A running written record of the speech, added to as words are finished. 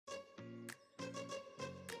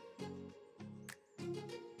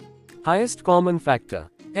Highest common factor,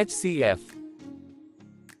 HCF.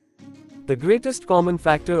 The greatest common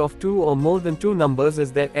factor of two or more than two numbers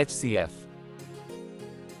is their HCF.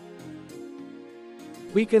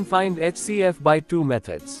 We can find HCF by two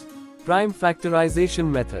methods: prime factorization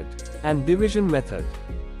method and division method.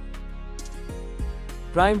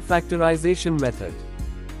 Prime factorization method.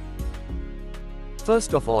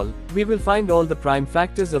 First of all, we will find all the prime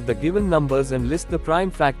factors of the given numbers and list the prime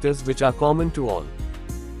factors which are common to all.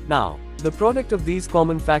 Now, the product of these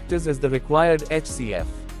common factors is the required HCF.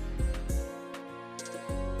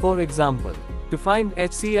 For example, to find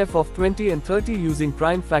HCF of 20 and 30 using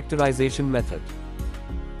prime factorization method.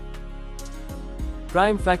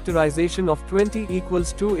 Prime factorization of 20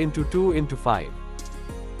 equals 2 into 2 into 5.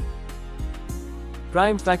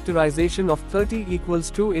 Prime factorization of 30 equals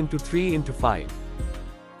 2 into 3 into 5.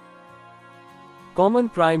 Common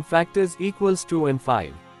prime factors equals 2 and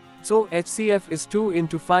 5. So HCF is 2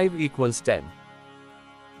 into 5 equals 10.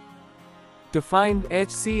 To find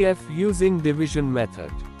HCF using division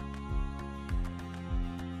method.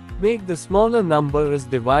 Make the smaller number as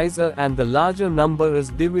divisor and the larger number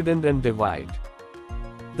as dividend and divide.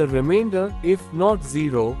 The remainder, if not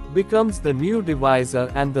 0, becomes the new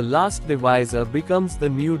divisor and the last divisor becomes the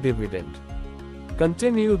new dividend.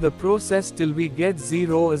 Continue the process till we get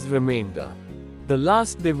 0 as remainder. The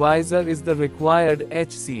last divisor is the required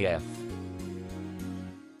HCF.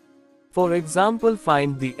 For example,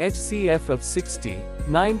 find the HCF of 60,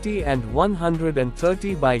 90 and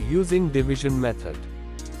 130 by using division method.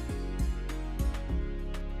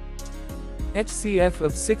 HCF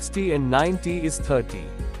of 60 and 90 is 30.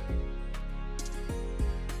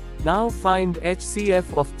 Now find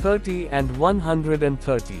HCF of 30 and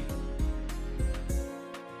 130.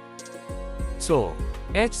 So,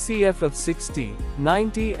 HCF of 60,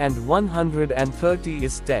 90 and 130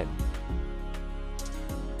 is 10.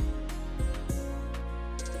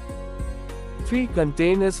 3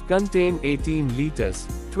 containers contain 18 liters,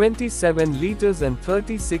 27 liters and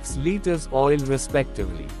 36 liters oil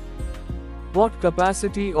respectively. What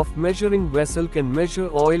capacity of measuring vessel can measure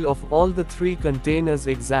oil of all the 3 containers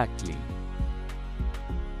exactly?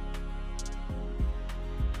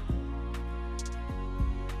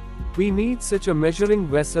 We need such a measuring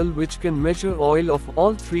vessel which can measure oil of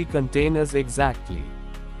all 3 containers exactly.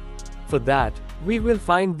 For that, we will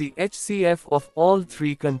find the HCF of all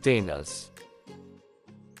 3 containers.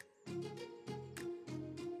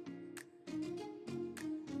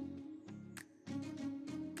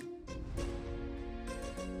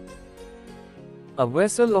 A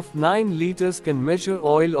vessel of 9 liters can measure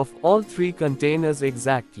oil of all 3 containers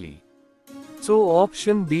exactly. So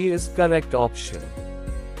option B is correct option.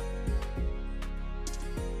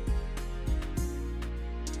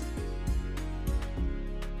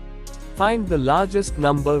 Find the largest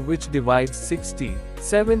number which divides 60,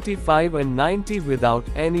 75 and 90 without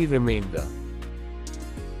any remainder.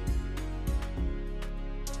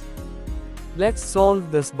 Let's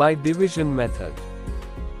solve this by division method.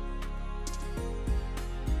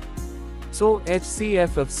 So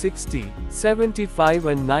HCF of 60, 75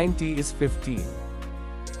 and 90 is 15.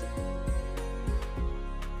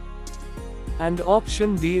 And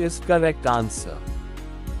option D is correct answer.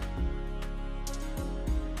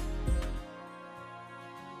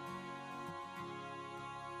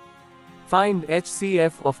 Find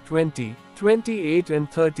HCF of 20, 28 and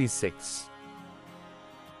 36.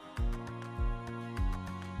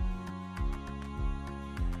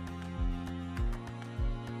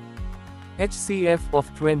 HCF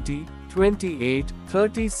of 20, 28,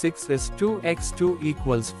 36 is 2x2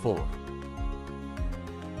 equals 4.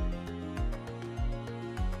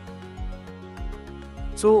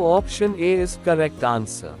 So option A is correct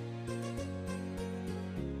answer.